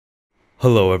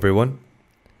Hello everyone.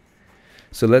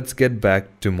 So let's get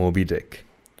back to Moby Dick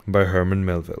by Herman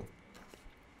Melville.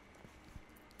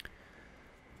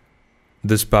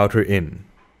 The Spouter Inn.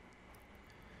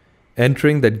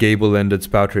 Entering that gable-ended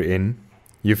Spouter Inn,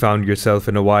 you found yourself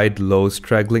in a wide, low,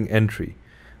 straggling entry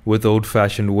with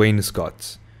old-fashioned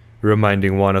wainscots,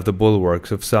 reminding one of the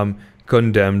bulwarks of some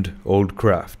condemned old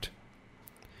craft.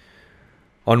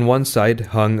 On one side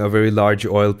hung a very large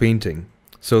oil painting,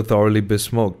 so thoroughly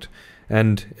besmoked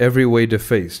and every way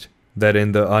defaced that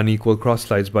in the unequal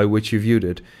crosslights by which you viewed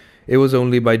it, it was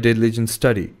only by diligent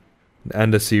study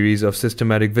and a series of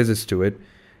systematic visits to it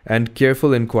and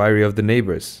careful inquiry of the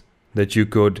neighbors that you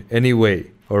could any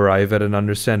way arrive at an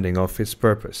understanding of its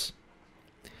purpose.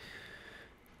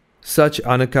 Such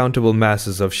unaccountable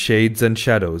masses of shades and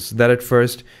shadows that at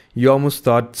first you almost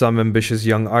thought some ambitious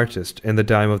young artist in the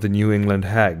time of the New England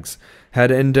hags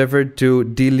had endeavored to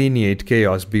delineate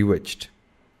chaos bewitched.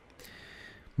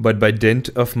 But by dint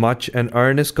of much and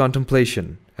earnest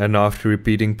contemplation and oft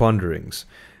repeating ponderings,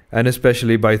 and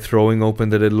especially by throwing open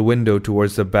the little window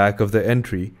towards the back of the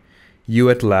entry, you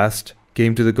at last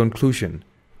came to the conclusion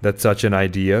that such an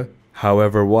idea,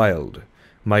 however wild,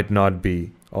 might not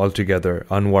be altogether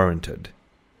unwarranted.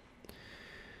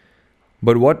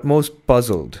 But what most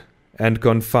puzzled and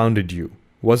confounded you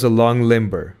was a long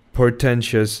limber,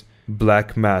 portentous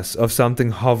black mass of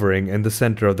something hovering in the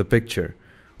center of the picture,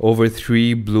 over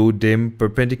three blue dim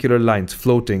perpendicular lines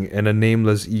floating in a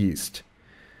nameless east.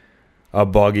 A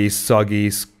boggy, soggy,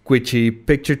 squitchy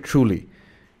picture truly,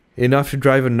 enough to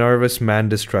drive a nervous man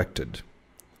distracted.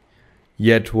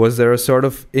 Yet was there a sort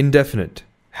of indefinite,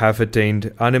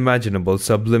 half-attained, unimaginable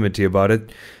sublimity about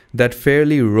it that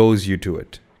fairly rose you to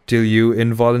it, till you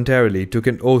involuntarily took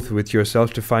an oath with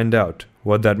yourself to find out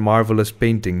what that marvelous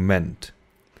painting meant.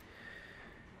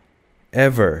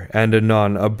 Ever and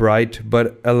anon a bright,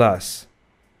 but alas,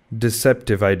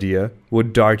 deceptive idea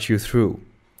would dart you through.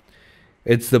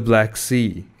 It's the Black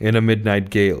Sea in a midnight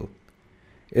gale.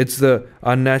 It's the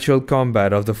unnatural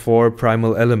combat of the four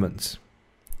primal elements.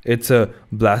 It's a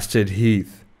blasted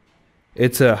heath.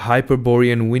 It's a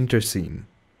Hyperborean winter scene.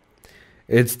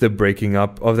 It's the breaking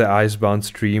up of the icebound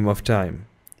stream of time.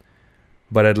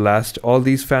 But at last all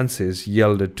these fancies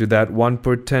yielded to that one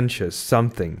portentous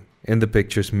something in the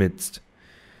picture's midst.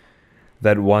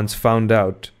 That once found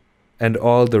out, and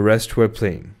all the rest were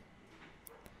plain.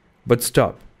 But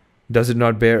stop, does it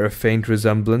not bear a faint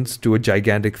resemblance to a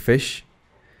gigantic fish?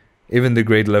 Even the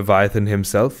great Leviathan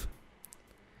himself?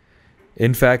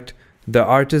 In fact, the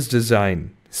artist's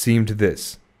design seemed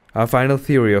this, a final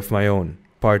theory of my own,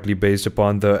 partly based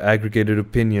upon the aggregated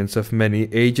opinions of many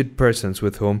aged persons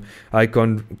with whom I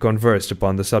conversed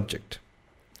upon the subject.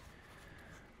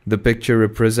 The picture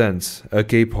represents a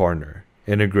Cape Horner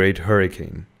in a great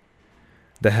hurricane,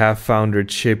 the half-foundered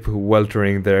ship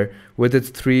weltering there with its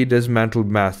three dismantled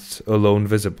masts alone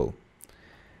visible,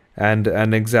 and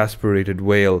an exasperated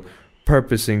whale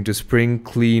purposing to spring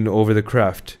clean over the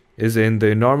craft is in the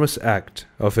enormous act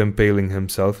of impaling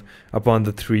himself upon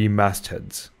the three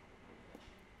mastheads.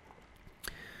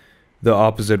 The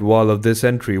opposite wall of this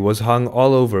entry was hung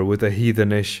all over with a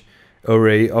heathenish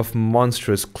array of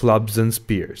monstrous clubs and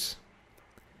spears.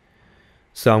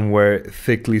 Some were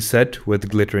thickly set with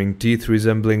glittering teeth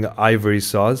resembling ivory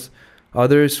saws,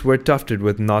 others were tufted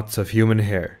with knots of human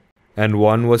hair, and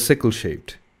one was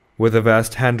sickle-shaped, with a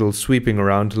vast handle sweeping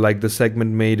around like the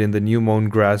segment made in the new-mown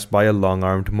grass by a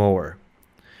long-armed mower.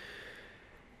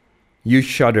 You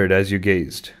shuddered as you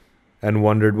gazed, and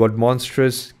wondered what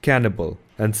monstrous cannibal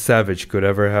and savage could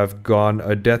ever have gone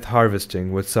a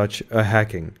death-harvesting with such a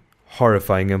hacking,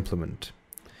 horrifying implement.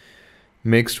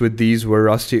 Mixed with these were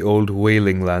rusty old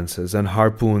whaling lances and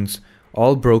harpoons,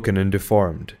 all broken and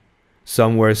deformed.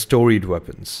 Some were storied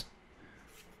weapons.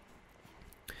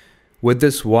 With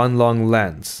this one long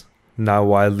lance, now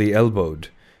wildly elbowed,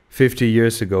 50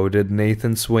 years ago did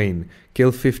Nathan Swain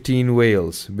kill 15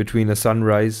 whales between a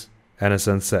sunrise and a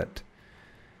sunset.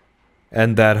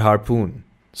 And that harpoon,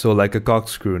 so like a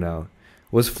corkscrew now,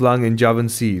 was flung in Javan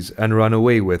seas and run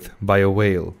away with by a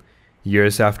whale,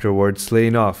 years afterward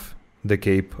slain off the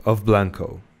Cape of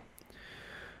Blanco.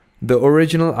 The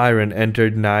original iron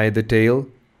entered nigh the tail,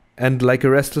 and like a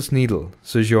restless needle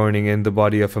sojourning in the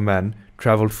body of a man,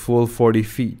 travelled full 40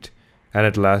 feet, and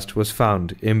at last was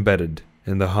found embedded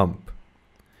in the hump.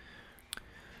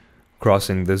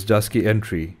 Crossing this dusky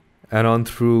entry, and on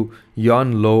through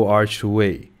yon low-arched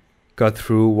way, cut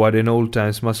through what in old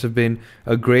times must have been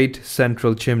a great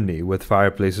central chimney with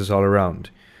fireplaces all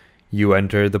around, you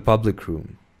enter the public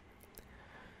room.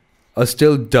 A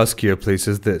still duskier place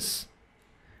is this,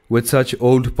 with such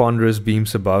old ponderous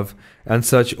beams above, and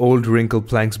such old wrinkled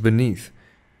planks beneath,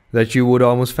 that you would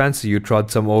almost fancy you trod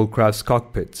some old craft's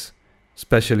cockpits,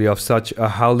 especially of such a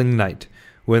howling night,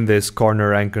 when this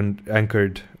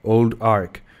corner-anchored old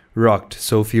ark rocked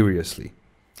so furiously.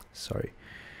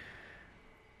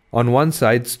 On one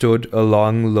side stood a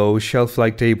long, low,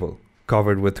 shelf-like table,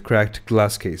 covered with cracked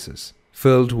glass cases,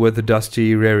 filled with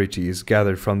dusty rarities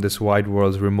gathered from this wide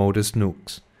world's remotest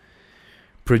nooks.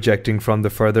 Projecting from the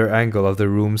further angle of the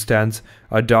room stands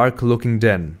a dark-looking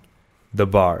den, the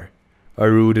bar, a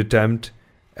rude attempt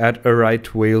at a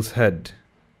right whale's head.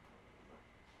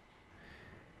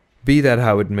 Be that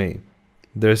how it may,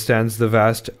 there stands the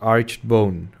vast arched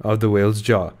bone of the whale's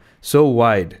jaw, so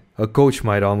wide a coach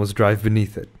might almost drive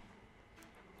beneath it.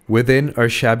 Within are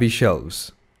shabby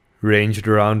shelves, ranged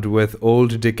around with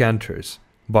old decanters,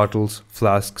 bottles,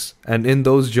 flasks, and in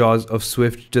those jaws of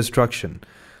swift destruction,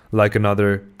 like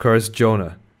another cursed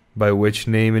Jonah, by which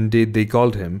name indeed they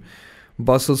called him,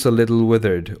 bustles a little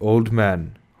withered old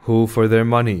man, who for their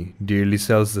money dearly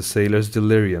sells the sailors'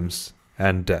 deliriums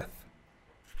and death.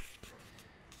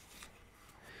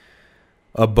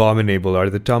 Abominable are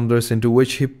the tumblers into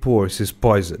which he pours his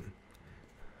poison,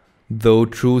 though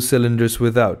true cylinders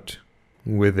without.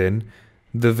 Within,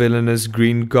 the villainous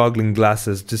green goggling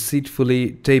glasses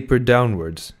deceitfully taper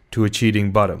downwards to a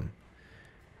cheating bottom.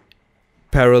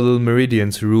 Parallel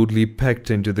meridians rudely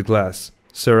pecked into the glass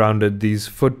surrounded these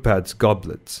footpads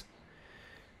goblets.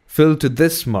 Fill to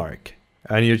this mark,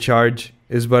 and your charge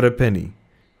is but a penny.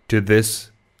 To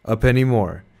this, a penny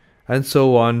more, and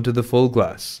so on to the full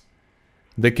glass,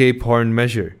 the Cape Horn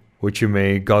measure, which you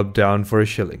may gulp down for a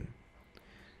shilling.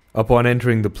 Upon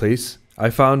entering the place, I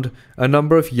found a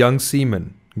number of young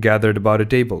seamen gathered about a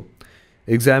table,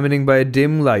 examining by a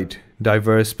dim light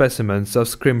diverse specimens of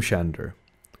scrimshander.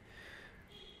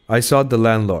 I sought the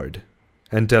landlord,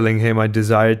 and telling him I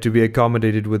desired to be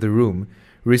accommodated with a room,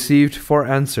 received for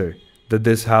answer that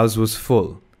this house was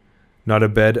full, not a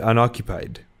bed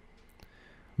unoccupied.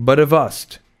 But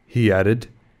avast, he added,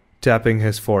 tapping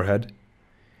his forehead,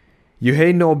 you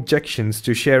hae no objections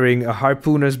to sharing a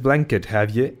harpooner's blanket, have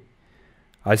ye?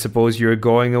 I suppose you're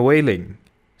going a whaling,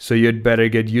 so you'd better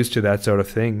get used to that sort of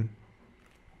thing.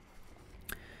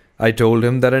 I told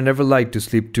him that I never liked to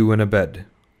sleep two in a bed,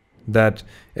 that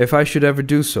if I should ever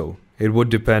do so, it would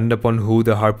depend upon who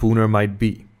the harpooner might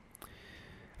be,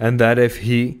 and that if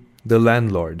he, the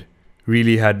landlord,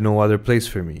 really had no other place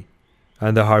for me,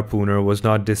 and the harpooner was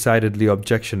not decidedly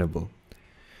objectionable,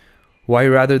 why,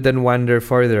 rather than wander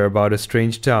further about a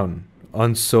strange town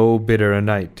on so bitter a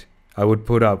night, I would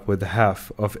put up with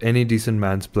half of any decent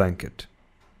man's blanket.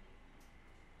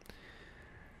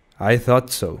 I thought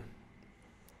so.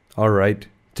 All right,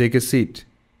 take a seat.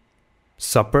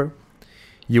 Supper?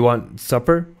 You want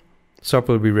supper?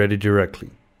 Supper will be ready directly.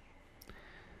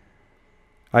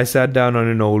 I sat down on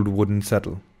an old wooden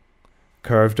settle,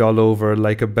 curved all over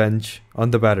like a bench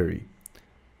on the battery.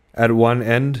 At one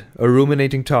end, a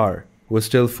ruminating tar was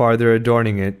still farther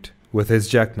adorning it with his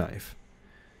jackknife.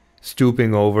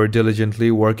 Stooping over,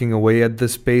 diligently working away at the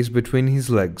space between his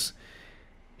legs,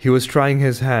 he was trying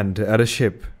his hand at a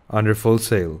ship under full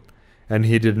sail, and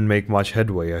he didn't make much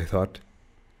headway, I thought.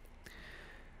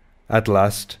 At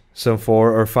last, some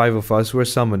 4 or 5 of us were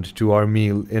summoned to our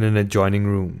meal in an adjoining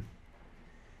room.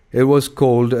 It was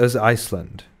cold as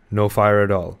Iceland, no fire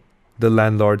at all. The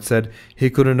landlord said he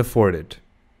couldn't afford it.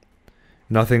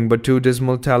 Nothing but 2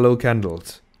 dismal tallow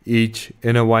candles, each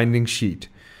in a winding sheet.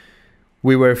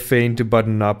 We were fain to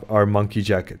button up our monkey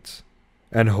jackets,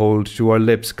 and hold to our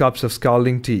lips cups of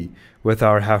scalding tea with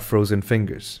our half-frozen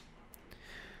fingers.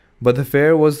 But the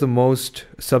fare was the most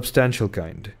substantial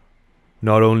kind.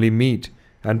 Not only meat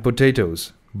and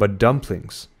potatoes, but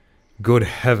dumplings. Good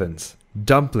heavens,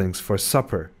 dumplings for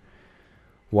supper!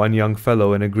 One young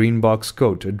fellow in a green box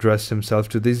coat addressed himself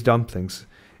to these dumplings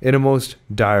in a most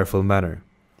direful manner.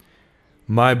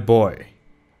 "My boy,"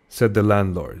 said the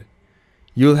landlord,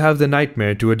 "you'll have the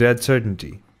nightmare to a dead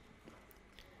certainty."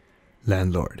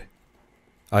 "Landlord,"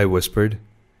 I whispered,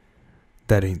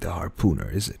 "that ain't the harpooner,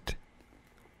 is it?"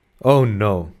 "Oh,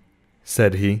 no,"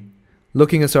 said he,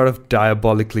 looking a sort of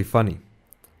diabolically funny.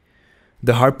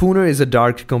 "The harpooner is a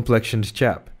dark-complexioned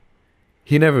chap.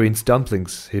 He never eats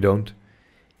dumplings, he don't.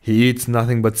 He eats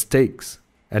nothing but steaks,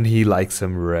 and he likes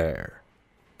 'em rare."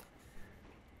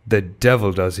 "The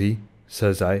devil does he,"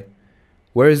 says I.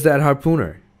 "Where is that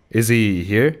harpooner? Is he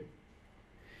here?"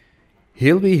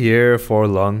 "He'll be here afore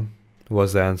long,"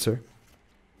 was the answer.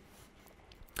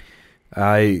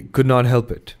 I could not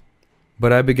help it,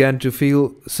 but I began to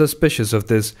feel suspicious of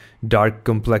this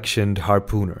dark-complexioned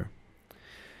harpooner.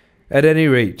 At any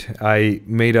rate, I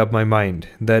made up my mind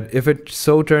that if it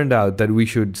so turned out that we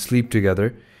should sleep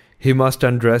together, he must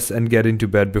undress and get into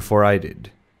bed before I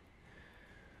did.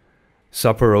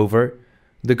 Supper over,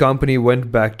 the company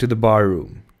went back to the bar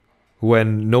room,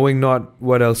 when, knowing not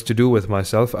what else to do with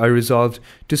myself, I resolved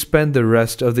to spend the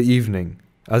rest of the evening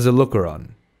as a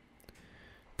looker-on.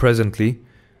 Presently,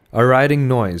 a riding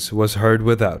noise was heard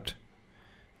without.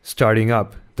 Starting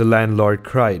up, the landlord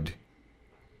cried,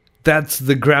 "That's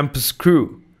the Grampus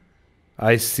crew.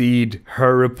 I seed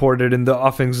her reported in the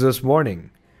offings this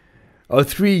morning. A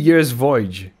 3 years'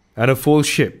 voyage and a full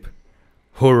ship.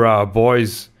 Hurrah,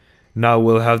 boys! Now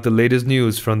we'll have the latest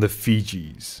news from the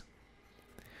Fijis."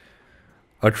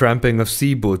 A tramping of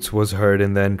sea boots was heard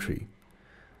in the entry.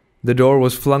 The door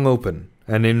was flung open,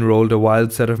 and in rolled a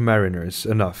wild set of mariners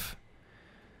enough,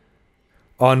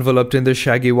 enveloped in their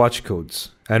shaggy watchcoats,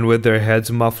 and with their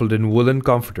heads muffled in woolen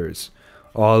comforters,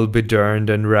 all bedurned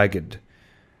and ragged,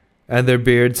 and their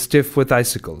beards stiff with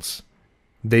icicles.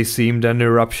 They seemed an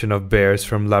eruption of bears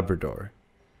from Labrador.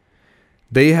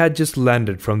 They had just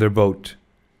landed from their boat,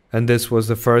 and this was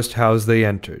the first house they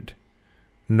entered.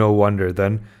 No wonder,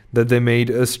 then, that they made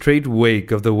a straight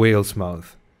wake of the whale's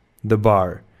mouth, the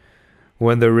bar,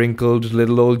 when the wrinkled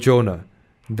little old Jonah,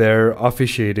 their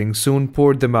officiating, soon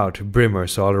poured them out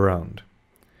brimmers all around.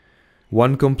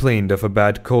 One complained of a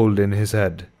bad cold in his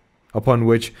head, upon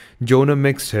which Jonah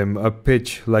mixed him a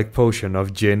pitch-like potion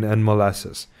of gin and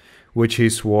molasses, which he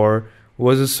swore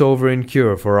was a sovereign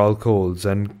cure for all colds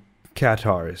and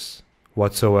catarrhs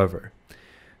whatsoever,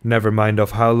 never mind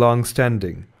of how long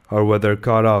standing, or whether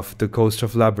caught off the coast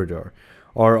of Labrador,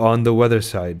 or on the weather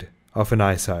side of an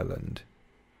ice island.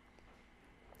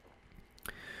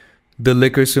 The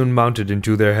liquor soon mounted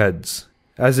into their heads,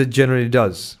 as it generally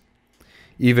does,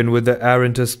 even with the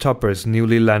arrantest toppers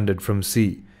newly landed from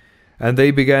sea, and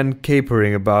they began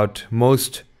capering about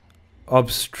most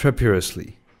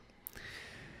obstreperously.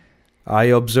 I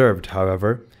observed,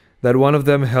 however, that one of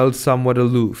them held somewhat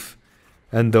aloof,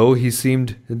 and though he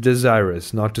seemed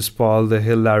desirous not to spoil the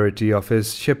hilarity of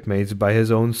his shipmates by his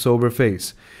own sober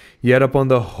face, yet upon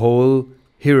the whole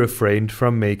he refrained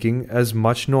from making as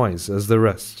much noise as the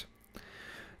rest.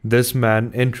 This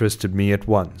man interested me at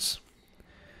once,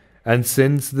 and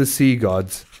since the sea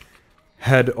gods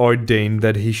had ordained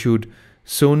that he should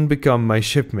soon become my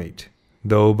shipmate,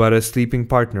 though but a sleeping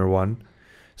partner one,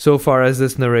 so far as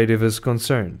this narrative is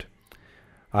concerned,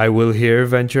 I will here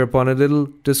venture upon a little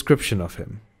description of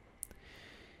him.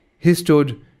 He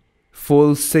stood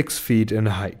full 6 feet in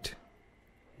height,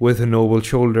 with noble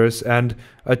shoulders and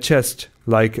a chest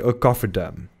like a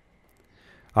cofferdam.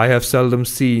 I have seldom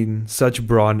seen such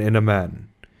brawn in a man.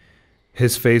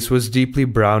 His face was deeply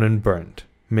brown and burnt,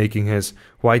 making his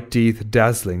white teeth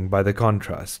dazzling by the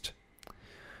contrast,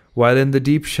 while in the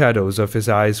deep shadows of his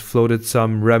eyes floated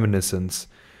some reminiscence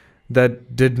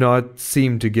that did not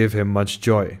seem to give him much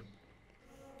joy.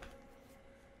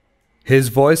 His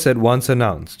voice at once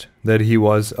announced that he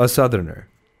was a southerner,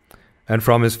 and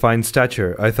from his fine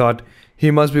stature I thought he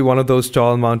must be one of those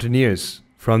tall mountaineers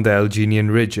from the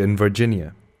Alleghenian Ridge in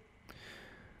Virginia.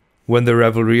 When the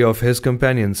revelry of his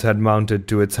companions had mounted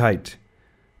to its height,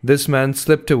 this man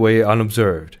slipped away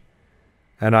unobserved,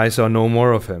 and I saw no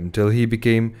more of him till he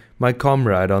became my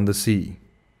comrade on the sea.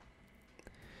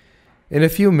 In a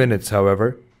few minutes,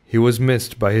 however, he was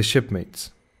missed by his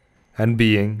shipmates, and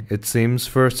being, it seems,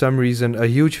 for some reason a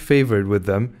huge favourite with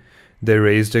them, they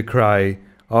raised a cry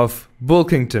of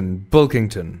 "Bulkington!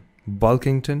 Bulkington!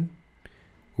 Bulkington?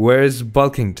 Where is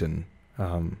Bulkington?"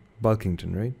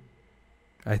 Bulkington, right?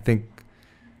 I think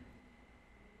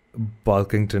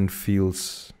Bulkington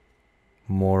feels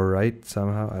more right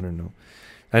somehow, I don't know,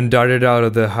 and darted out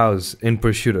of the house in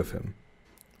pursuit of him.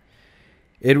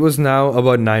 It was now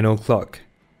about 9 o'clock,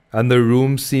 and the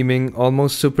room seeming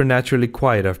almost supernaturally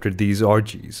quiet after these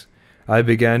orgies, I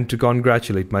began to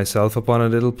congratulate myself upon a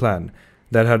little plan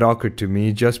that had occurred to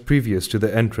me just previous to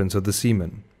the entrance of the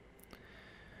seamen.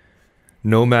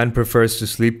 No man prefers to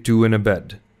sleep two in a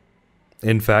bed.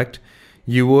 In fact,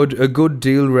 you would a good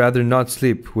deal rather not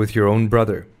sleep with your own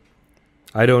brother.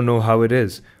 I don't know how it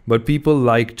is, but people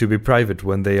like to be private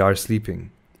when they are sleeping.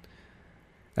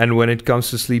 And when it comes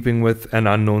to sleeping with an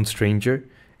unknown stranger,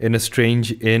 in a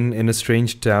strange inn in a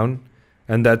strange town,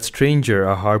 and that stranger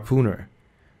a harpooner,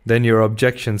 then your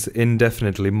objections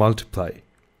indefinitely multiply.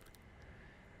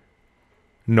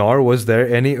 Nor was there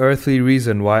any earthly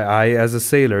reason why I as a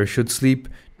sailor should sleep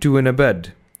two in a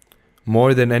bed,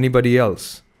 more than anybody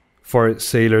else, for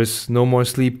sailors no more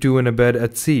sleep two in a bed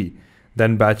at sea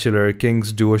than bachelor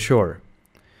kings do ashore.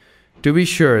 To be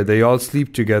sure, they all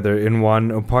sleep together in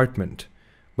one apartment,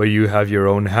 where you have your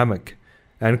own hammock,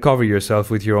 and cover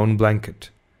yourself with your own blanket,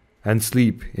 and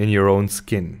sleep in your own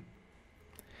skin.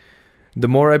 The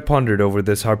more I pondered over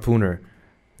this harpooner,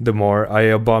 the more I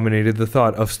abominated the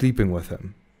thought of sleeping with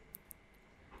him.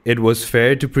 It was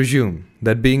fair to presume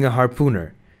that being a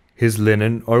harpooner, his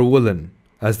linen or woolen,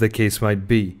 as the case might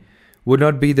be, would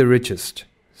not be the richest,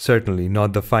 certainly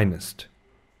not the finest.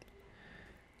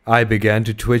 I began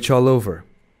to twitch all over.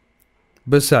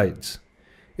 Besides,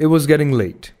 it was getting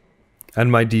late,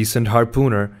 and my decent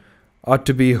harpooner ought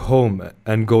to be home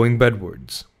and going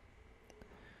bedwards.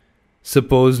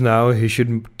 Suppose now he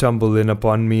should tumble in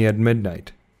upon me at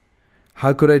midnight.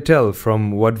 How could I tell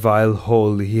from what vile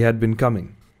hole he had been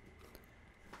coming?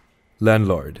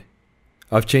 Landlord,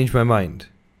 I've changed my mind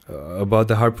about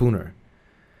the harpooner.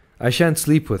 I shan't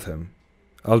sleep with him.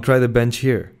 I'll try the bench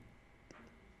here.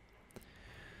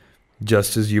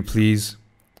 Just as you please.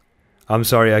 I'm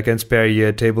sorry I can spare ye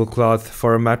a tablecloth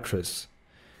for a mattress.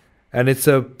 And it's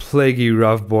a plaguey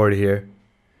rough board here.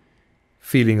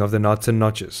 Feeling of the knots and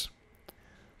notches.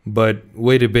 But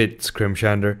wait a bit,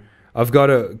 Scrimshander. I've got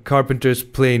a carpenter's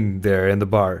plane there in the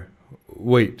bar.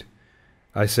 Wait,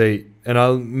 I say, and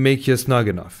I'll make you snug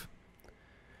enough.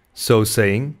 So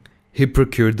saying, he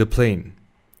procured the plane,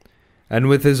 and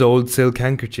with his old silk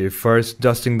handkerchief first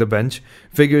dusting the bench,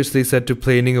 vigorously set to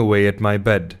planing away at my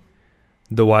bed,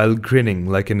 the while grinning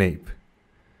like an ape.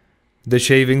 The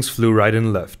shavings flew right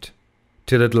and left,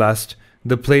 till at last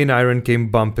the plain iron came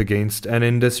bump against an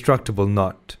indestructible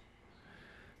knot.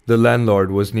 The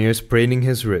landlord was near spraining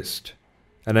his wrist,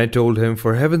 and I told him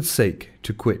for heaven's sake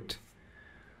to quit.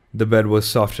 The bed was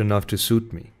soft enough to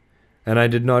suit me, and I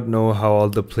did not know how all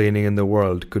the planing in the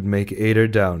world could make eider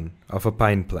down of a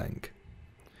pine plank.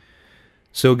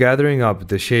 So gathering up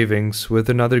the shavings with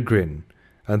another grin,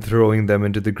 and throwing them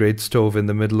into the great stove in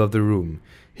the middle of the room,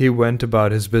 he went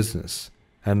about his business,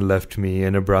 and left me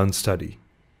in a brown study.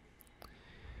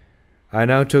 I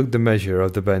now took the measure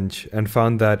of the bench, and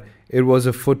found that it was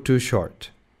a foot too short,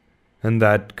 and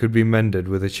that could be mended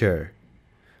with a chair.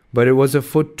 But it was a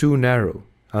foot too narrow,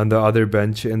 and the other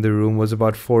bench in the room was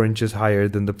about 4 inches higher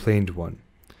than the planed one,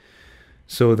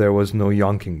 so there was no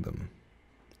yonking them.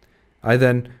 I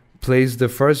then placed the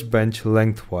first bench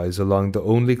lengthwise along the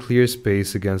only clear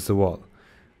space against the wall,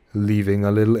 leaving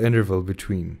a little interval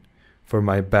between, for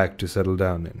my back to settle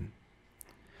down in.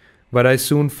 But I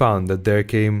soon found that there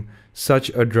came such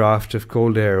a draught of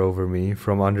cold air over me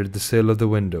from under the sill of the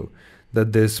window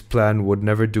that this plan would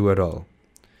never do at all,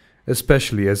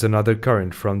 especially as another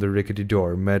current from the rickety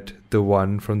door met the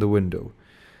one from the window,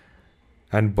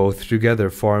 and both together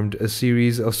formed a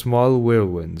series of small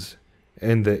whirlwinds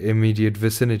in the immediate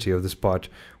vicinity of the spot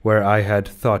where I had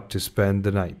thought to spend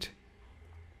the night.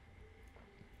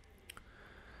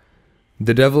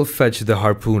 The devil fetch the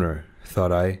harpooner,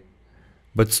 thought I.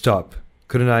 But stop,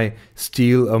 couldn't I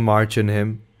steal a march in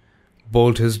him,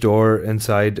 bolt his door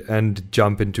inside, and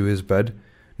jump into his bed,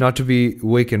 not to be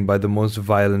wakened by the most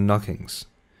violent knockings?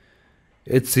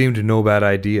 It seemed no bad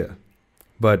idea,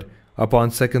 but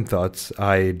upon second thoughts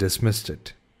I dismissed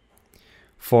it.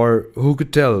 For who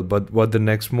could tell but what the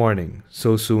next morning,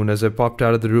 so soon as I popped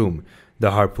out of the room,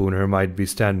 the harpooner might be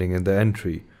standing in the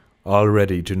entry, all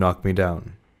ready to knock me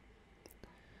down.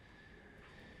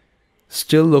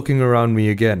 Still looking around me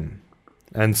again,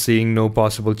 and seeing no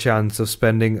possible chance of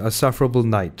spending a sufferable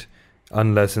night,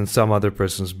 unless in some other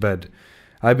person's bed,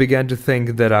 I began to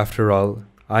think that after all,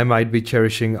 I might be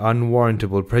cherishing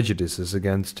unwarrantable prejudices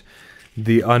against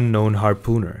the unknown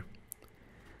harpooner.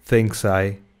 Thinks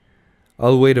I,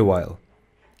 I'll wait a while.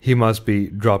 He must be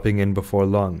dropping in before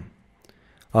long.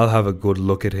 I'll have a good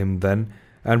look at him then,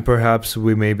 and perhaps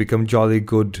we may become jolly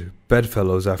good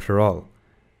bedfellows after all.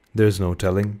 There's no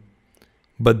telling.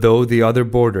 But though the other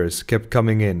boarders kept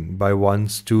coming in by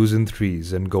ones, twos, and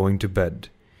threes and going to bed,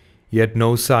 yet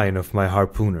no sign of my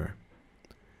harpooner.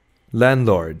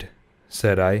 "Landlord,"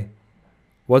 said I,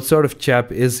 "what sort of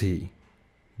chap is he?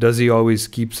 Does he always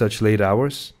keep such late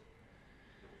hours?"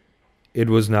 It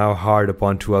was now hard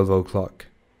upon 12 o'clock.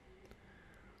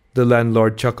 The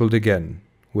landlord chuckled again,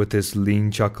 with his lean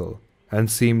chuckle,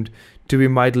 and seemed to be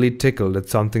mightily tickled at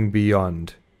something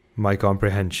beyond my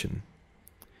comprehension.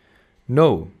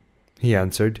 "No," he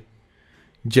answered.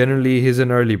 "Generally he's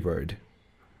an early bird.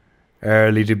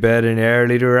 Early to bed and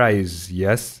early to rise,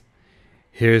 yes.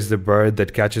 Here's the bird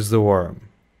that catches the worm.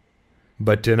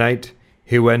 But tonight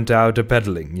he went out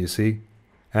a-peddling, you see,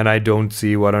 and I don't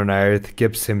see what on earth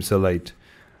keeps him so late,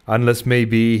 unless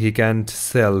maybe he can't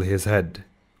sell his head."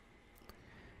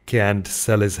 "Can't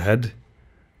sell his head?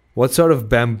 What sort of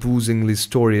bamboozingly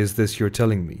story is this you're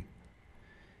telling me?"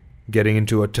 Getting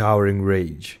into a towering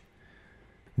rage.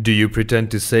 Do you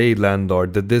pretend to say,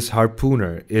 landlord, that this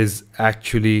harpooner is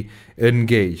actually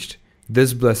engaged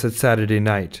this blessed Saturday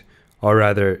night, or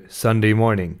rather Sunday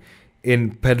morning,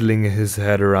 in peddling his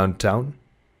head around town?"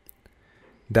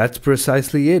 "That's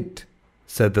precisely it,"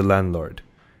 said the landlord.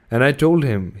 "And I told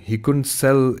him he couldn't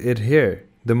sell it here.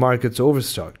 The market's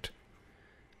overstocked."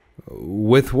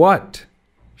 "With what?"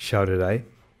 shouted I.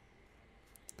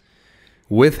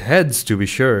 "With heads, to be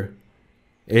sure.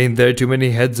 Ain't there too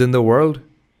many heads in the world?"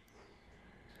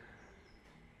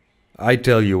 "I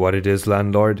tell you what it is,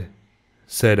 landlord,"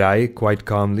 said I quite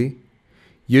calmly.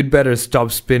 "You'd better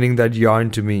stop spinning that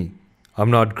yarn to me. I'm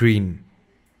not green."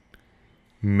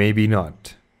 "Maybe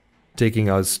not," taking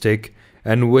out a stick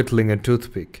and whittling a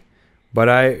toothpick. "But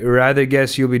I rather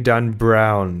guess you'll be done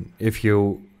brown if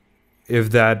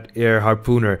that 'ere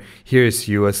harpooner hears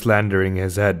you a slandering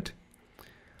his head."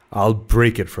 "I'll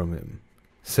break it from him,"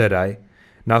 said I,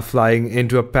 now flying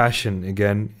into a passion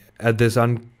again at this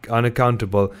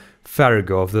unaccountable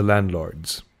farrago of the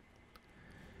landlord's.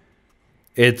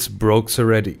 "It's broke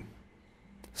already,"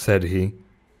 said he.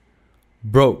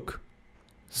 "Broke,"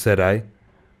 said I.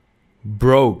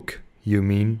 "Broke, you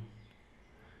mean?"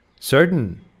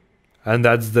 "Certain. And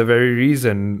that's the very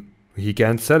reason he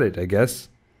can't sell it, I guess."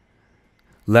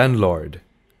 "Landlord,"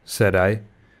 said I,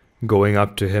 going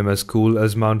up to him as cool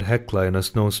as Mount Hecla in a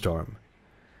snowstorm.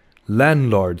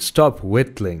 "Landlord, stop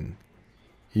whittling.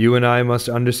 You and I must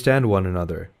understand one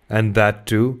another, and that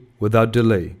too without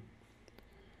delay.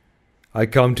 I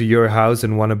come to your house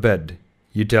and want a bed.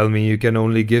 You tell me you can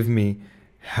only give me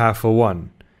half a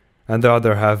one, and the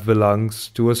other half belongs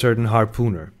to a certain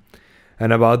harpooner.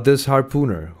 And about this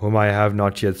harpooner, whom I have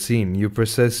not yet seen, you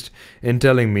persist in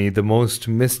telling me the most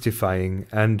mystifying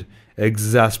and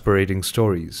exasperating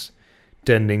stories,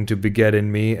 tending to beget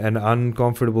in me an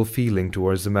uncomfortable feeling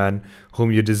towards the man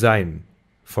whom you design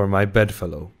for my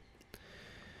bedfellow.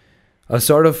 A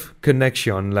sort of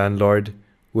connexion, landlord,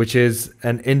 which is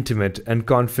an intimate and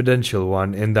confidential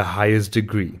one in the highest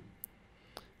degree.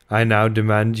 I now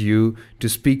demand you to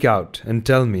speak out and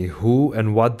tell me who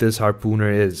and what this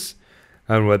harpooner is,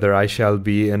 and whether I shall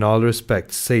be in all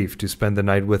respects safe to spend the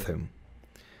night with him.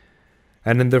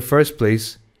 And in the first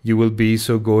place, you will be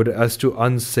so good as to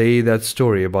unsay that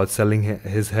story about selling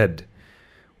his head,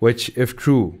 which, if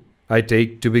true, I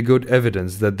take to be good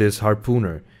evidence that this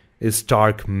harpooner is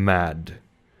stark mad.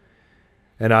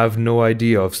 And I've no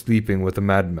idea of sleeping with a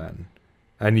madman.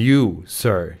 And you,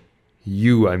 sir,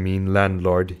 you, I mean,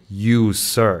 landlord, you,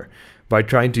 sir, by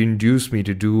trying to induce me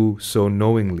to do so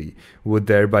knowingly, would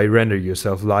thereby render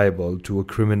yourself liable to a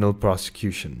criminal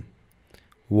prosecution."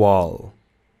 "Wall,"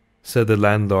 said the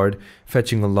landlord,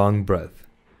 fetching a long breath.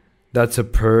 "That's a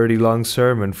purty long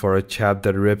sermon for a chap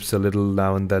that rips a little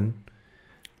now and then.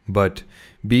 But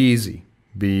be easy,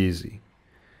 be easy.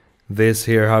 This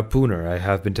here harpooner I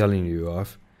have been telling you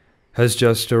of has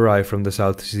just arrived from the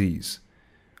South Seas,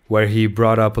 where he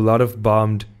brought up a lot of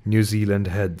bombed New Zealand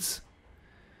heads.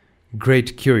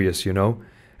 Great curious, you know,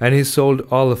 and he sold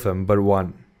all of 'em but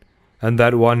one, and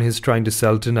that one he's trying to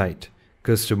sell tonight,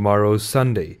 'cause tomorrow's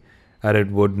Sunday, and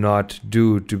it would not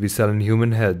do to be selling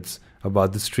human heads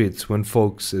about the streets when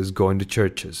folks is going to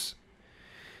churches.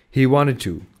 He wanted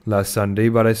to last Sunday,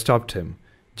 but I stopped him,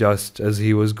 just as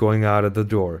he was going out at the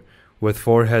door, with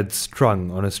 4 heads strung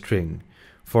on a string,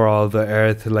 for all the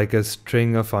earth like a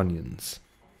string of onions."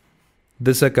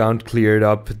 This account cleared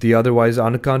up the otherwise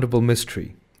unaccountable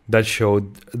mystery, that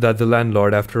showed that the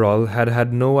landlord, after all, had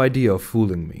had no idea of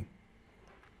fooling me.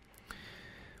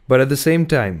 But at the same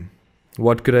time,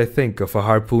 what could I think of a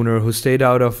harpooner who stayed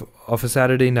out of a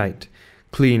Saturday night,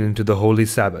 clean into the holy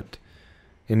Sabbath,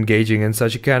 engaging in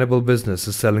such a cannibal business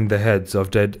as selling the heads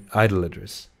of dead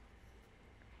idolaters?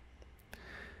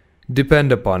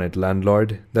 "Depend upon it,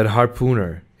 landlord, that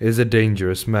harpooner is a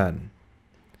dangerous man."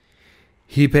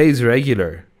 "He pays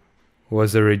regular,"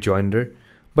 was the rejoinder.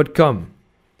 "But come,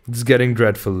 it's getting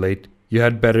dreadful late. You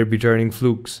had better be turning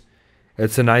flukes.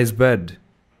 It's a nice bed.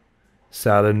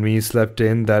 Sal and me slept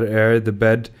in that the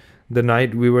bed the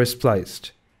night we were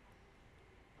spliced.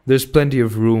 There's plenty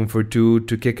of room for 2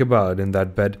 to kick about in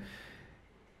that bed.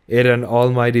 It an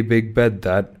almighty big bed,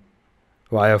 that.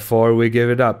 Why, afore we give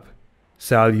it up,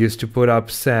 Sal used to put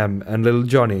up Sam and little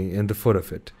Johnny in the foot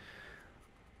of it.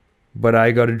 But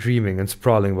I got a dreaming and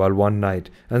sprawling while one night,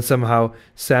 and somehow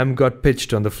Sam got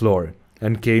pitched on the floor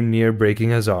and came near breaking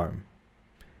his arm.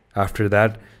 After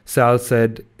that, Sal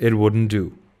said it wouldn't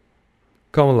do.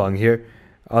 'Come along here,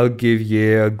 I'll give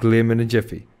ye a glim in a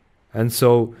jiffy.' And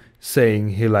so saying,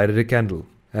 he lighted a candle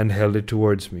and held it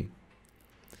towards me,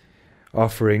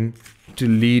 offering to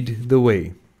lead the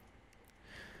way.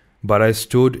 But I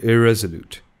stood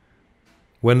irresolute,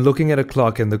 when looking at a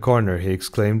clock in the corner he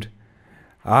exclaimed,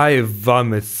 "Aye,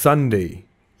 vum, it's Sunday.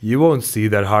 You won't see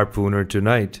that harpooner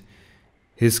tonight.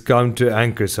 He's come to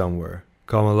anchor somewhere.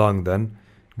 Come along then.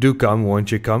 Do come,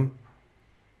 won't you come?"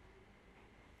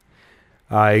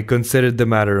 I considered the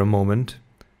matter a moment,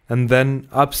 and then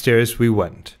upstairs we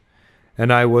went,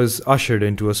 and I was ushered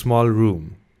into a small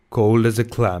room, cold as a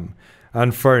clam,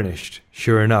 and furnished,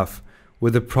 sure enough,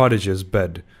 with a prodigious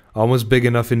bed, almost big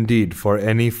enough indeed for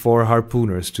any 4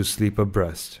 harpooners to sleep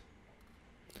abreast.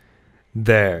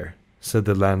 "There," said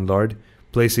the landlord,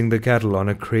 placing the kettle on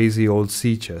a crazy old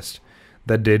sea chest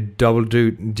that did double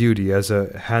duty as a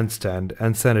handstand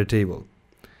and center table.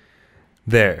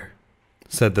 "There,"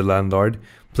 said the landlord,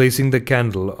 placing the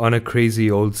candle on a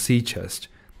crazy old sea chest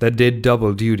that did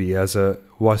double duty as a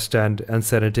washstand and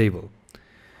center table.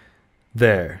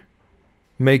 "There.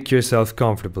 Make yourself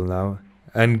comfortable now,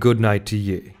 and good night to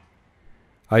ye."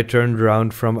 I turned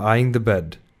round from eyeing the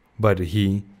bed, but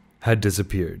he had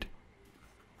disappeared.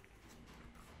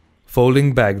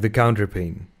 Folding back the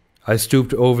counterpane, I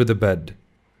stooped over the bed.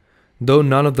 Though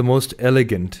none of the most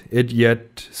elegant, it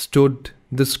yet stood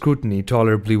the scrutiny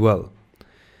tolerably well.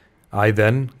 I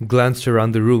then glanced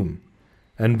around the room,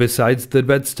 and besides the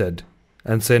bedstead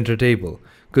and center table,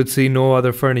 could see no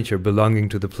other furniture belonging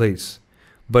to the place,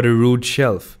 but a rude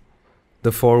shelf,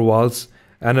 the 4 walls,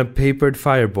 and a papered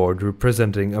fireboard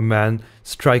representing a man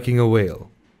striking a whale.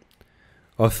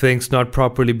 Of things not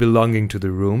properly belonging to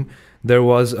the room, there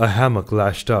was a hammock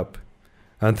lashed up,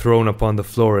 and thrown upon the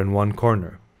floor in one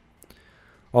corner.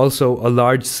 Also a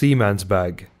large seaman's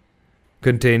bag,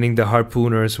 containing the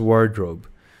harpooner's wardrobe,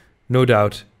 no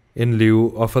doubt in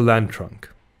lieu of a land trunk.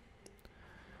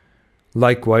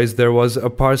 Likewise, there was a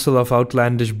parcel of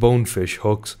outlandish bonefish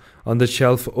hooks on the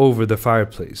shelf over the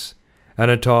fireplace, and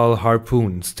a tall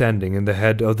harpoon standing in the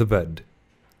head of the bed.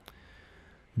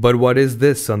 But what is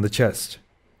this on the chest?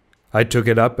 I took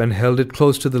it up and held it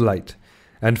close to the light,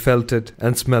 and felt it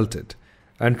and smelt it,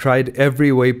 and tried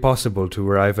every way possible to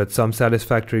arrive at some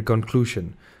satisfactory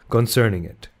conclusion concerning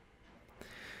it.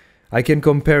 I can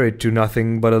compare it to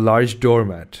nothing but a large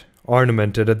doormat,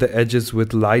 ornamented at the edges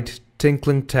with light,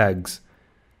 tinkling tags,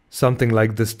 something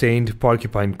like the stained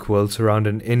porcupine quills around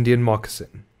an Indian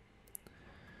moccasin.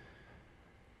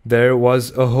 There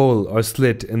was a hole or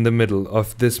slit in the middle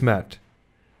of this mat,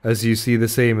 as you see the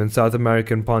same in South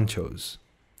American ponchos.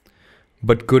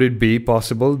 But could it be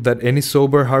possible that any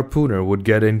sober harpooner would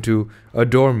get into a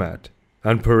doormat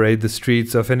and parade the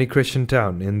streets of any Christian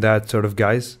town in that sort of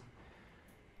guise?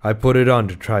 I put it on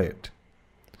to try it,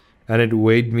 and it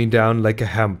weighed me down like a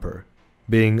hamper,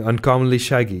 being uncommonly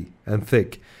shaggy and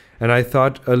thick, and I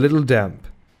thought a little damp,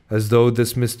 as though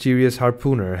this mysterious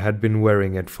harpooner had been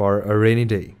wearing it for a rainy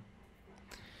day.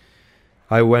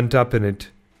 I went up in it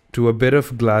to a bit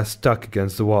of glass stuck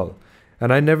against the wall,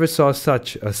 and I never saw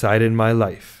such a sight in my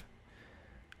life.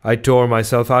 I tore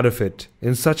myself out of it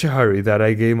in such a hurry that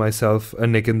I gave myself a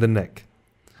nick in the neck.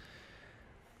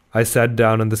 I sat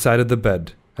down on the side of the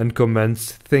bed and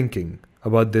commenced thinking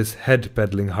about this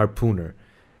head-peddling harpooner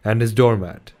and his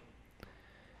doormat.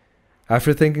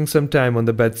 After thinking some time on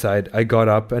the bedside, I got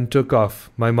up and took off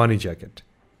my money jacket,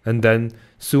 and then,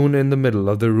 soon in the middle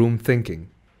of the room thinking,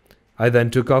 I then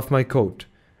took off my coat,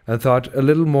 and thought a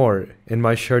little more in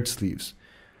my shirt sleeves,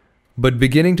 but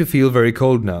beginning to feel very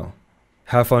cold now,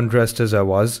 half undressed as I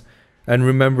was, and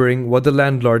remembering what the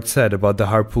landlord said about the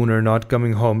harpooner not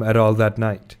coming home at all that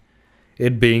night,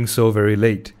 it being so very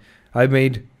late, I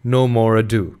made no more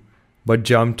ado, but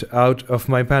jumped out of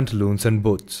my pantaloons and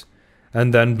boots,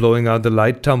 and then blowing out the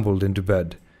light tumbled into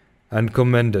bed, and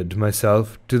commended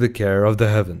myself to the care of the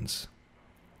heavens.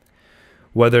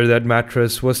 Whether that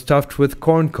mattress was stuffed with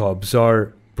corn cobs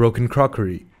or broken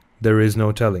crockery, there is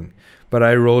no telling, but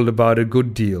I rolled about a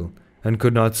good deal, and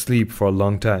could not sleep for a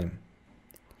long time.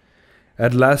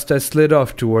 At last I slid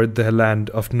off toward the land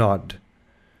of Nod,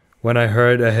 when I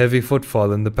heard a heavy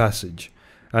footfall in the passage,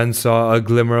 and saw a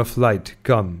glimmer of light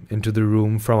come into the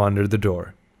room from under the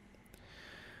door.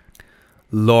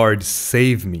 Lord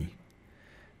save me,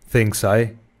 thinks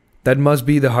I, that must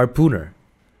be the harpooner,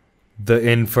 the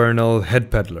infernal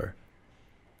head-peddler.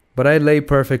 But I lay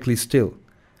perfectly still,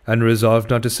 and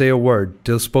resolved not to say a word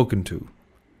till spoken to.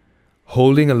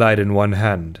 Holding a light in one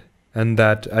hand, and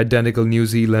that identical New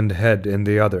Zealand head in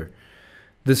the other,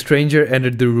 the stranger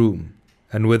entered the room,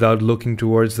 and without looking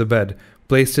towards the bed,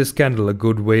 placed his candle a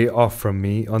good way off from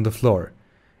me on the floor,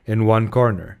 in one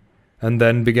corner, and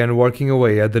then began working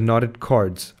away at the knotted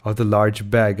cords of the large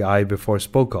bag I before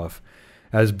spoke of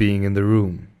as being in the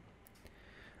room.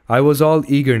 I was all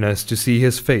eagerness to see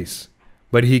his face,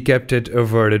 but he kept it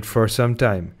averted for some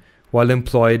time, while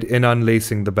employed in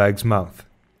unlacing the bag's mouth.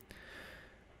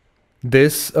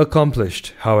 This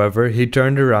accomplished, however, he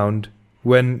turned around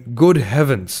when, good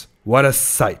heavens, what a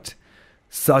sight!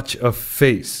 Such a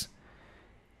face!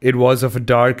 It was of a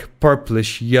dark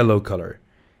purplish yellow color,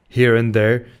 here and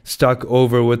there stuck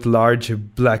over with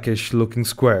large blackish-looking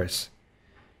squares.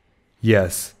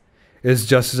 Yes, it's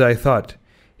just as I thought.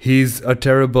 He's a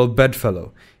terrible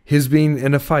bedfellow. He's been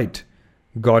in a fight,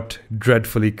 got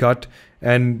dreadfully cut,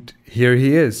 and here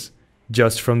he is,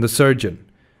 just from the surgeon.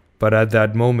 But at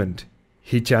that moment,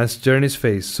 he chanced to turn his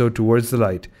face so towards the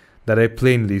light that I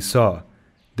plainly saw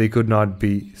they could not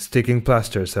be sticking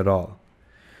plasters at all.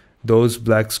 Those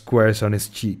black squares on his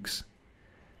cheeks.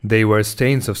 They were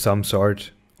stains of some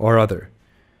sort or other.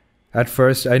 At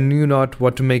first I knew not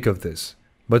what to make of this,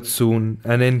 but soon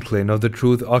an inkling of the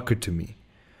truth occurred to me.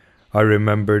 I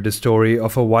remembered the story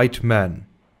of a white man,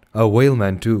 a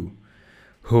whaleman too,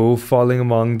 who, falling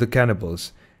among the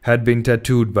cannibals, had been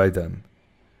tattooed by them.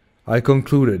 I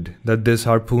concluded that this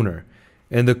harpooner,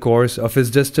 in the course of his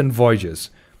distant voyages,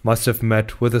 must have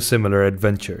met with a similar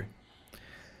adventure.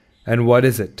 And what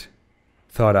is it?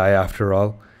 Thought I, after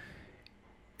all.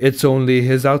 It's only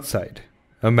his outside.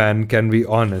 A man can be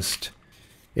honest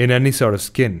in any sort of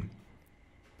skin.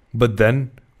 But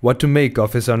then, what to make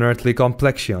of his unearthly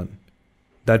complexion?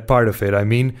 That part of it, I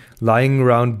mean, lying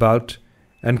round about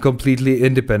and completely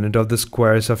independent of the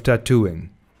squares of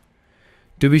tattooing.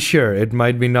 To be sure, it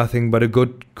might be nothing but a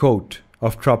good coat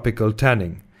of tropical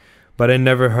tanning, but I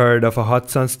never heard of a hot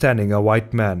sun tanning a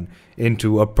white man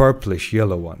into a purplish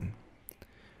yellow one.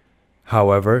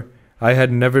 However, I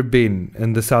had never been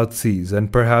in the South Seas,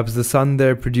 and perhaps the sun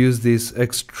there produced these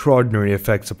extraordinary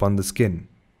effects upon the skin.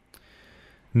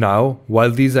 Now,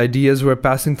 while these ideas were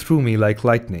passing through me like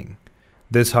lightning,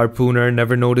 this harpooner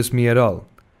never noticed me at all.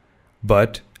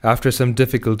 But, after some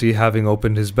difficulty having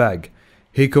opened his bag,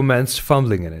 he commenced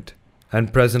fumbling in it,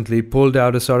 and presently pulled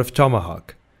out a sort of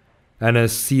tomahawk, and a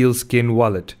sealskin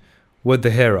wallet with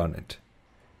the hair on it.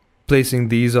 Placing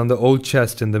these on the old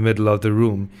chest in the middle of the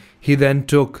room, he then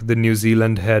took the New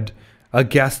Zealand head, a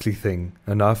ghastly thing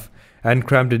enough, and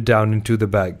crammed it down into the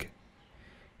bag.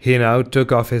 He now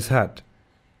took off his hat,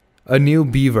 a new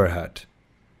beaver hat,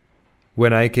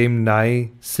 when I came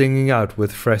nigh singing out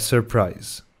with fresh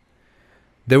surprise.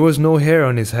 There was no hair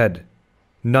on his head,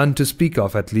 none to speak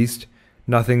of at least,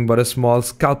 nothing but a small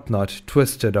scalp knot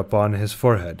twisted upon his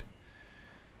forehead.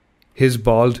 His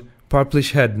bald,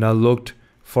 purplish head now looked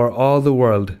for all the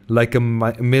world like a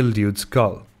mildewed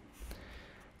skull.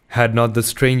 Had not the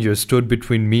stranger stood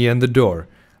between me and the door,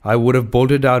 I would have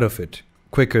bolted out of it,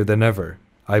 quicker than ever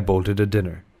I bolted a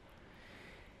dinner.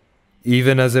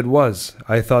 Even as it was,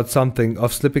 I thought something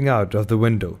of slipping out of the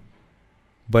window,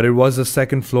 but it was the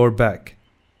second floor back.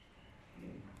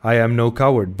 I am no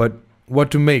coward, but what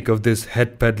to make of this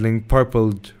head-peddling,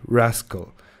 purpled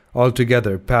rascal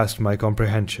altogether past my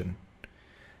comprehension.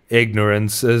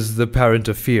 Ignorance is the parent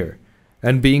of fear,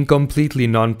 and being completely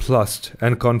nonplussed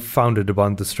and confounded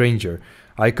upon the stranger,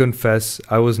 I confess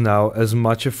I was now as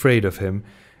much afraid of him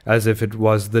as if it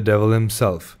was the devil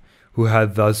himself, who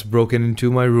had thus broken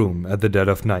into my room at the dead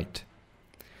of night.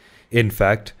 In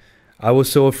fact, I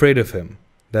was so afraid of him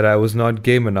that I was not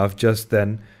game enough just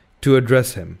then to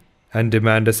address him and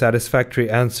demand a satisfactory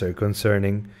answer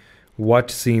concerning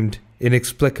what seemed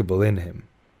inexplicable in him.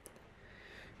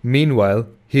 Meanwhile,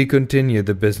 he continued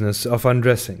the business of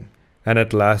undressing, and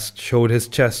at last showed his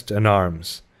chest and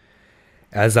arms.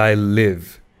 As I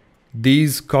live,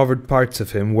 these covered parts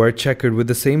of him were checkered with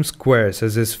the same squares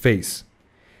as his face.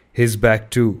 His back,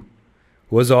 too,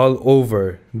 was all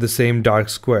over the same dark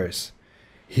squares.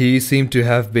 He seemed to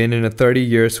have been in a 30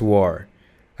 years' war,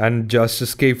 and just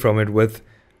escaped from it with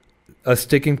a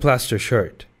sticking plaster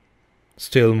shirt.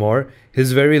 Still more,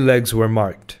 his very legs were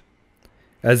marked,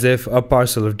 as if a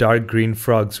parcel of dark green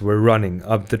frogs were running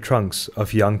up the trunks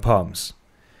of young palms.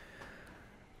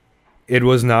 It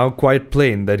was now quite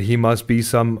plain that he must be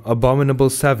some abominable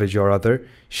savage or other,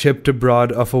 shipped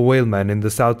abroad of a whaleman in the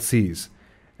South Seas,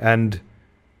 and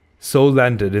so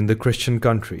landed in this Christian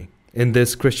country.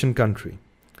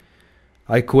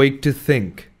 I quake to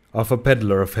think of a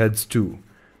peddler of heads too,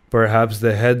 perhaps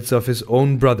the heads of his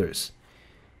own brothers.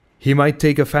 He might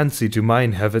take a fancy to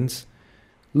mine, heavens.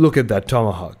 Look at that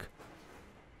tomahawk.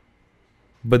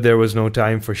 But there was no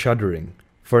time for shuddering,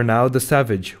 for now the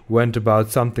savage went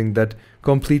about something that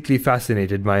completely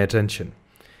fascinated my attention,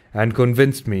 and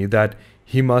convinced me that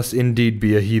he must indeed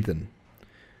be a heathen.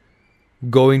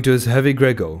 Going to his heavy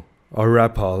grego, or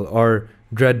rapal, or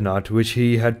dreadnought which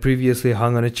he had previously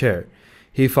hung on a chair,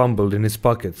 he fumbled in his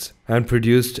pockets, and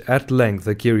produced at length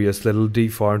a curious little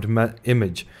deformed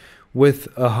image, with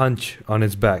a hunch on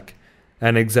his back,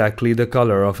 and exactly the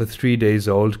color of a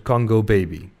 3-days-old Congo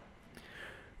baby.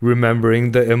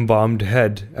 Remembering the embalmed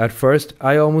head, at first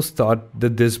I almost thought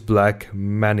that this black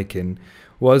mannequin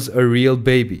was a real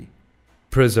baby,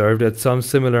 preserved at some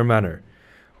similar manner.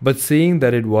 But seeing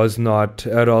that it was not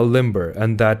at all limber,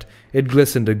 and that it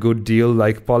glistened a good deal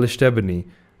like polished ebony,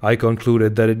 I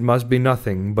concluded that it must be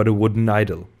nothing but a wooden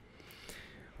idol.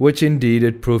 Which indeed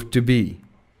it proved to be.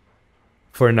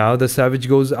 For now the savage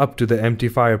goes up to the empty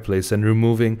fireplace and,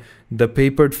 removing the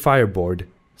papered fireboard,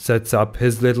 sets up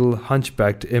his little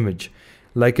hunchbacked image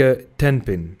like a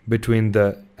tenpin between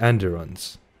the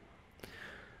andirons.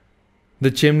 The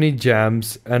chimney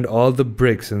jambs and all the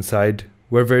bricks inside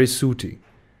were very sooty,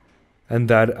 and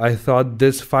that I thought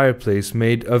this fireplace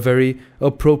made a very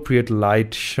appropriate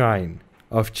light shrine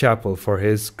of chapel for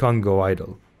his Congo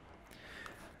idol.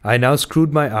 I now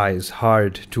screwed my eyes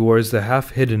hard towards the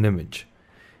half-hidden image,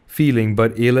 feeling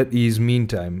but ill at ease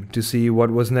meantime to see what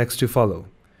was next to follow.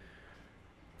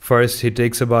 First he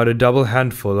takes about a double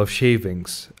handful of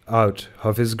shavings out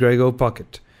of his grego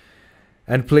pocket,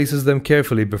 and places them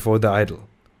carefully before the idol.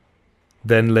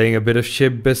 Then, laying a bit of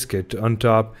ship biscuit on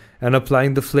top and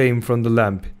applying the flame from the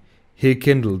lamp, he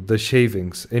kindled the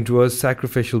shavings into a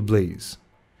sacrificial blaze.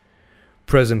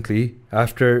 Presently,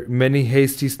 after many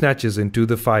hasty snatches into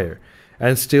the fire,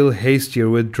 and still hastier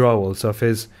withdrawals of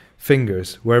his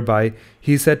fingers, whereby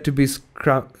he said to be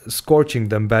scorching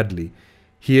them badly,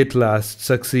 he at last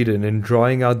succeeded in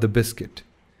drawing out the biscuit.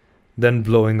 Then,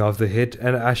 blowing off the heat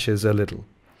and ashes a little,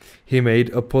 he made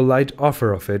a polite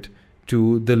offer of it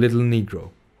to the little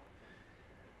negro.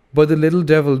 But the little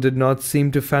devil did not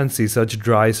seem to fancy such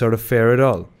dry sort of fare at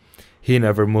all. He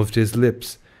never moved his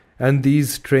lips, and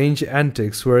these strange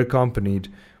antics were accompanied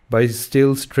by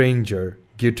still stranger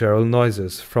guttural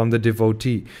noises from the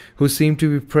devotee, who seemed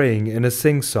to be praying in a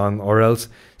sing-song or else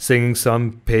singing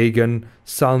some pagan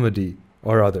psalmody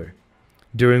or other,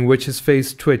 during which his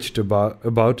face twitched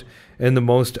about in the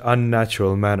most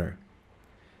unnatural manner.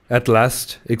 At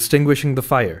last, extinguishing the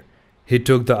fire, he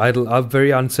took the idol up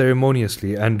very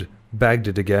unceremoniously and bagged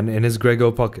it again in his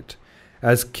grego pocket,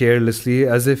 as carelessly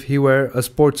as if he were a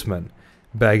sportsman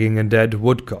bagging a dead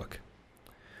woodcock.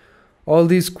 All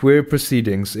these queer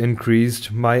proceedings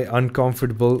increased my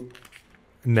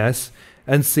uncomfortableness,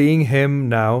 and seeing him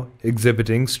now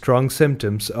exhibiting strong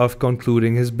symptoms of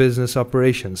concluding his business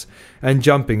operations and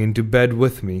jumping into bed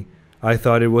with me, I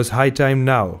thought it was high time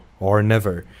now, or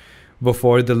never,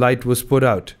 before the light was put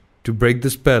out, to break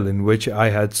the spell in which I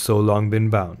had so long been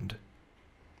bound.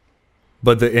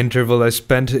 But the interval I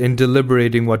spent in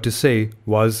deliberating what to say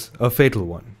was a fatal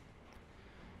one.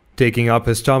 Taking up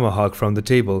his tomahawk from the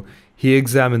table, he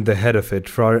examined the head of it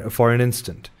for an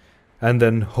instant, and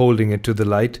then, holding it to the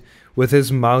light, with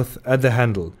his mouth at the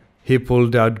handle, he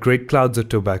pulled out great clouds of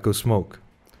tobacco smoke.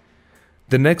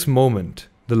 The next moment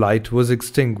the light was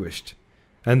extinguished,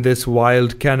 and this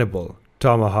wild cannibal,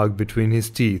 tomahawk between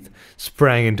his teeth,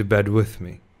 sprang into bed with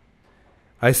me.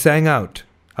 I sang out,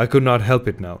 I could not help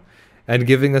it now, and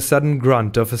giving a sudden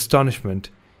grunt of astonishment,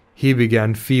 he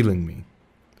began feeling me.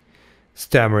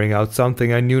 Stammering out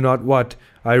something I knew not what,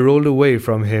 I rolled away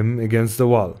from him against the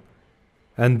wall,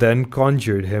 and then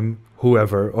conjured him,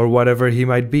 whoever or whatever he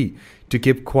might be, to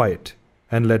keep quiet,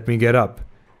 and let me get up,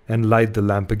 and light the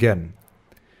lamp again.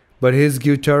 But his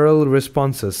guttural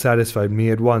responses satisfied me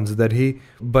at once that he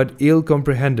but ill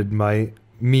comprehended my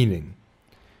meaning.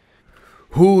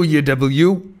 "Who ye devil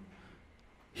you?"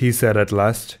 he said at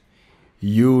last.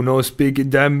 "You no speak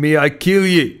damn me, I kill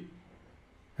ye."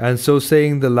 And so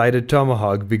saying, the lighted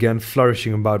tomahawk began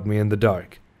flourishing about me in the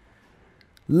dark.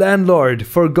 "Landlord,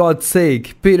 for God's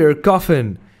sake, Peter,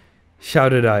 coffin!"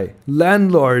 shouted I.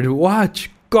 "Landlord,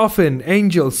 watch, coffin,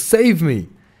 angel, save me!"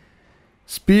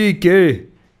 "Speak, eh?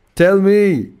 Tell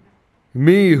me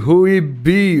who ye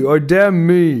be, or damn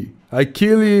me, I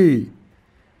kill ye!"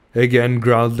 again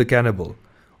growled the cannibal,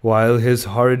 while his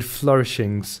horrid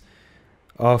flourishings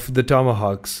of the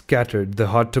tomahawk scattered the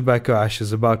hot tobacco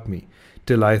ashes about me,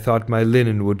 till I thought my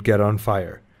linen would get on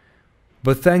fire.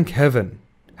 But thank heaven,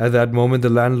 at that moment the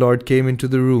landlord came into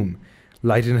the room,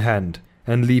 light in hand,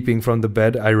 and leaping from the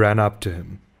bed I ran up to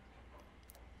him.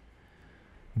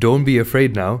 "Don't be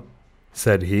afraid now,"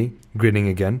 said he, grinning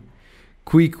again.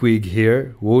 "Queequeg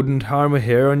here wouldn't harm a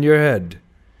hair on your head."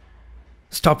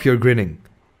 "Stop your grinning,"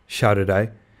 shouted I.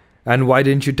 "And why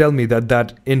didn't you tell me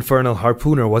that infernal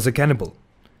harpooner was a cannibal?"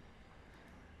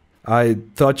 "I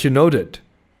thought you knowed it.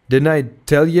 Didn't I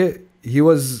tell ye he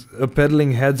was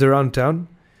peddling heads around town?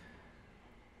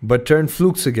 But turn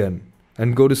flukes again,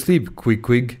 and go to sleep,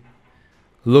 Queequeg.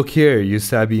 Look here, you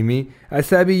sabby me, I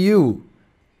sabby you.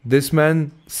 This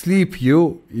man sleep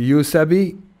you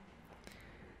sabi?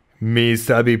 Me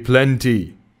sabi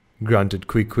plenty, grunted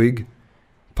Quick-Wig,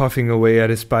 puffing away at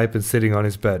his pipe and sitting on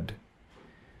his bed.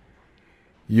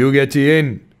 You getty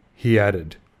in, he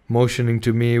added, motioning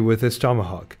to me with his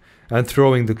tomahawk, and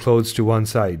throwing the clothes to one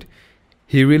side.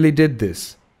 He really did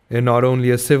this, in not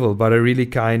only a civil but a really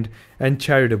kind and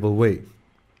charitable way.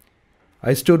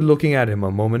 I stood looking at him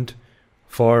a moment.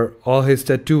 For all his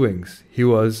tattooings, he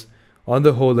was, on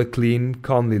the whole, a clean,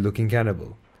 comely-looking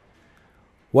cannibal.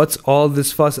 What's all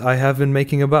this fuss I have been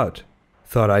making about?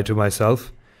 Thought I to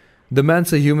myself. The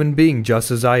man's a human being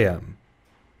just as I am.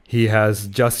 He has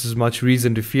just as much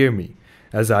reason to fear me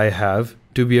as I have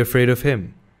to be afraid of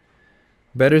him.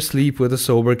 Better sleep with a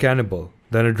sober cannibal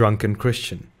than a drunken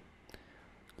Christian.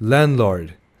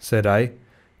 Landlord, said I,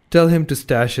 tell him to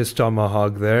stash his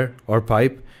tomahawk there, or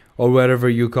pipe, or whatever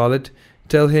you call it.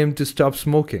 Tell him to stop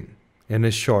smoking in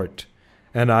his short,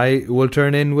 and I will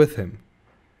turn in with him.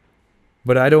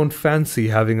 But I don't fancy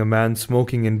having a man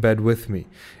smoking in bed with me.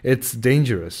 It's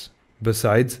dangerous.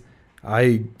 Besides,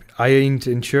 I ain't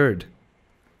insured.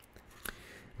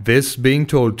 This being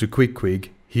told to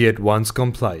Quick-Wig, he at once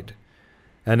complied,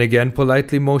 and again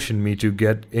politely motioned me to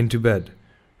get into bed,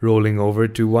 rolling over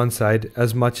to one side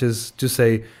as much as to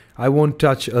say, I won't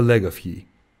touch a leg of ye.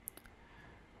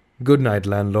 Good night,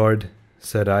 landlord,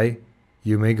 said I.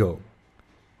 You may go.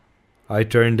 I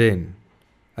turned in,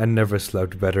 and never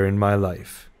slept better in my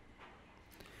life.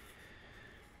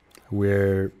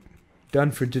 We're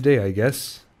done for today, I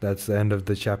guess. That's the end of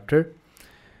the chapter.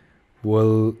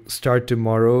 We'll start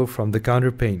tomorrow from the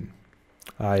counterpane.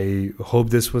 I hope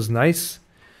this was nice.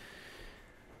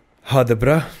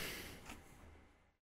 Hadabra.